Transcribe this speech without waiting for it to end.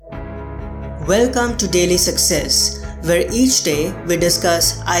Welcome to Daily Success, where each day we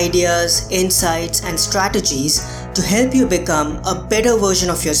discuss ideas, insights, and strategies to help you become a better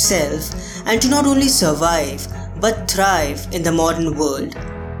version of yourself and to not only survive but thrive in the modern world.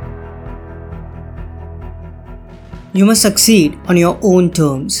 You must succeed on your own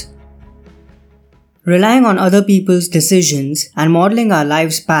terms. Relying on other people's decisions and modeling our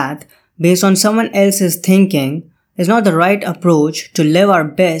life's path based on someone else's thinking is not the right approach to live our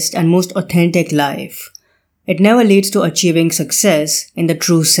best and most authentic life. It never leads to achieving success in the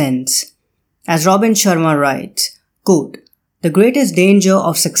true sense. As Robin Sharma writes, quote, "The greatest danger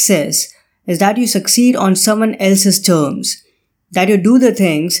of success is that you succeed on someone else's terms, that you do the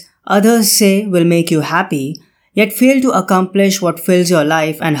things others say will make you happy, yet fail to accomplish what fills your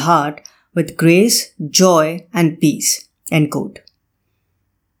life and heart with grace, joy, and peace." End quote.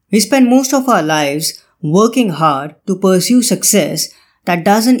 We spend most of our lives working hard to pursue success that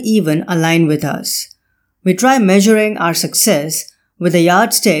doesn't even align with us. We try measuring our success with the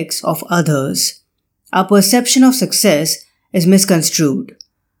yardsticks of others. Our perception of success is misconstrued.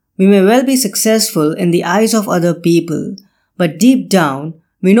 We may well be successful in the eyes of other people, but deep down,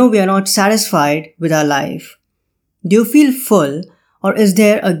 we know we are not satisfied with our life. Do you feel full, or is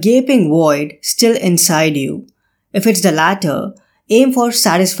there a gaping void still inside you? If it's the latter, aim for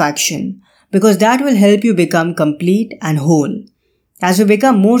satisfaction, because that will help you become complete and whole. As we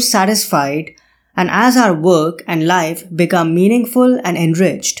become more satisfied, and as our work and life become meaningful and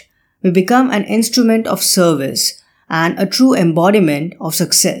enriched, we become an instrument of service and a true embodiment of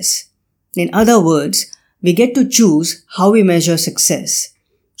success. In other words, we get to choose how we measure success.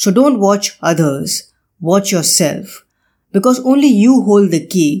 So don't watch others, watch yourself, because only you hold the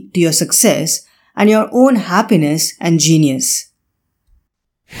key to your success and your own happiness and genius.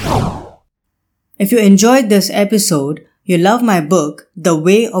 If you enjoyed this episode, you love my book, The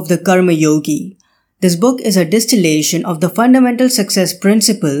Way of the Karma Yogi. This book is a distillation of the fundamental success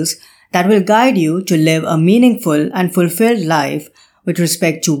principles that will guide you to live a meaningful and fulfilled life with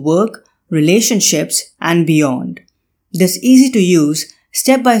respect to work, relationships, and beyond. This easy-to-use,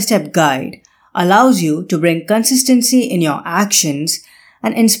 step-by-step guide allows you to bring consistency in your actions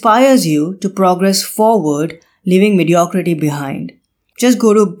and inspires you to progress forward, leaving mediocrity behind. Just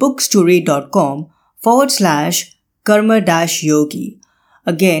go to books2read.com/karma-yogi.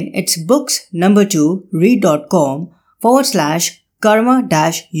 Again, it's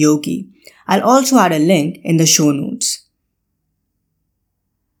books2read.com/karma-yogi. I'll also add a link in the show notes.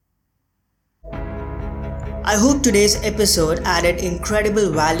 I hope today's episode added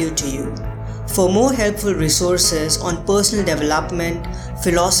incredible value to you. For more helpful resources on personal development,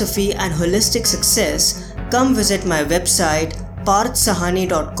 philosophy, and holistic success, come visit my website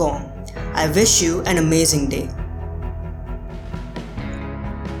parthsahani.com. I wish you an amazing day.